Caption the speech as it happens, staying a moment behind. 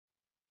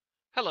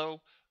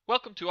Hello,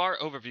 welcome to our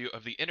overview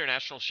of the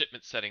International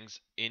Shipment Settings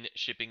in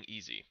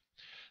ShippingEasy.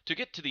 To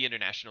get to the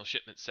International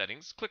Shipment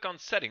Settings, click on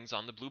Settings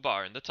on the blue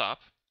bar in the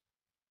top,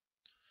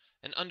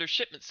 and under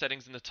Shipment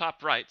Settings in the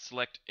top right,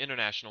 select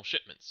International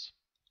Shipments.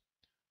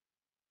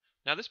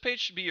 Now this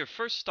page should be your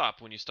first stop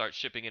when you start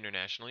shipping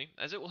internationally,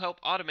 as it will help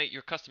automate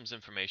your customs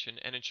information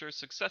and ensure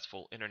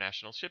successful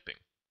international shipping.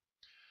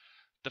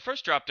 The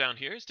first drop down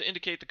here is to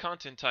indicate the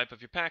content type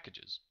of your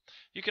packages.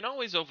 You can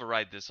always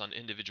override this on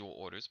individual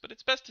orders, but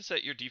it's best to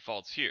set your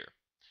defaults here.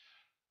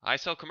 I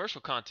sell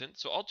commercial content,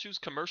 so I'll choose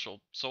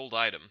commercial sold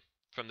item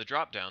from the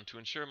drop down to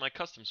ensure my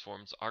customs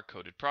forms are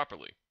coded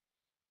properly.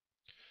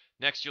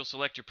 Next, you'll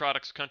select your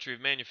product's country of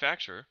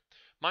manufacturer.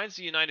 Mine's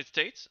the United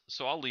States,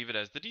 so I'll leave it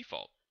as the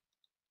default.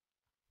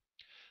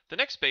 The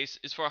next space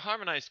is for a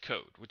harmonized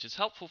code, which is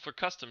helpful for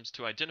customs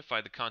to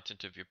identify the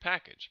content of your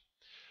package.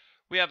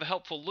 We have a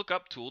helpful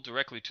lookup tool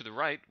directly to the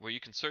right where you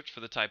can search for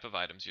the type of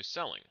items you're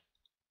selling.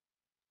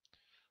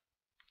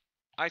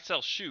 I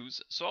sell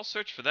shoes, so I'll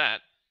search for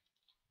that.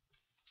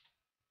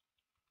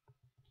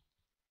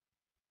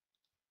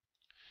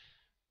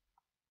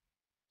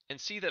 And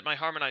see that my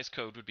harmonized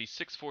code would be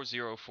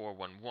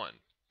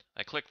 640411.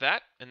 I click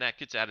that, and that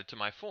gets added to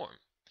my form.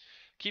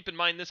 Keep in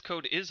mind this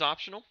code is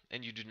optional,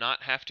 and you do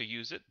not have to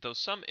use it, though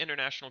some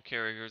international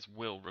carriers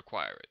will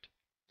require it.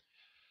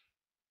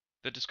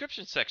 The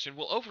description section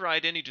will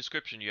override any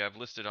description you have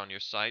listed on your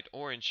site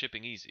or in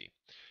ShippingEasy.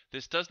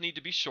 This does need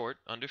to be short,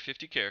 under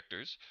 50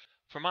 characters.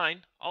 For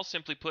mine, I'll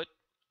simply put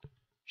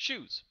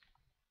shoes.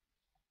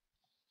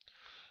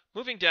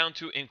 Moving down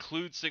to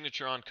include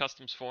signature on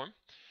customs form,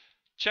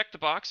 check the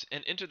box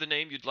and enter the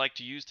name you'd like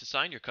to use to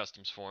sign your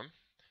customs form.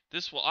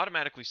 This will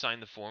automatically sign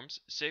the forms,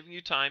 saving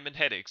you time and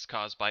headaches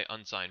caused by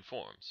unsigned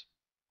forms.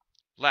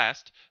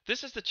 Last,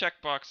 this is the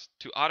checkbox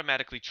to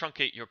automatically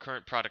truncate your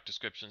current product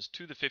descriptions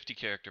to the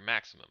 50-character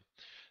maximum.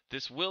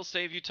 This will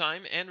save you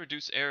time and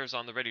reduce errors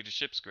on the ready to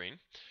ship screen.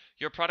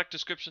 Your product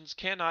descriptions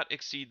cannot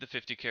exceed the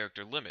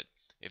 50-character limit.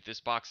 If this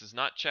box is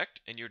not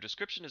checked and your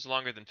description is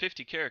longer than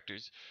 50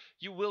 characters,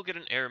 you will get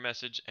an error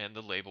message and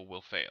the label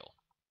will fail.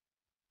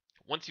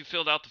 Once you've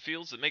filled out the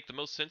fields that make the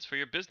most sense for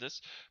your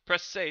business,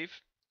 press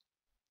save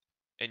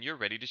and you're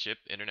ready to ship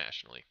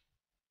internationally.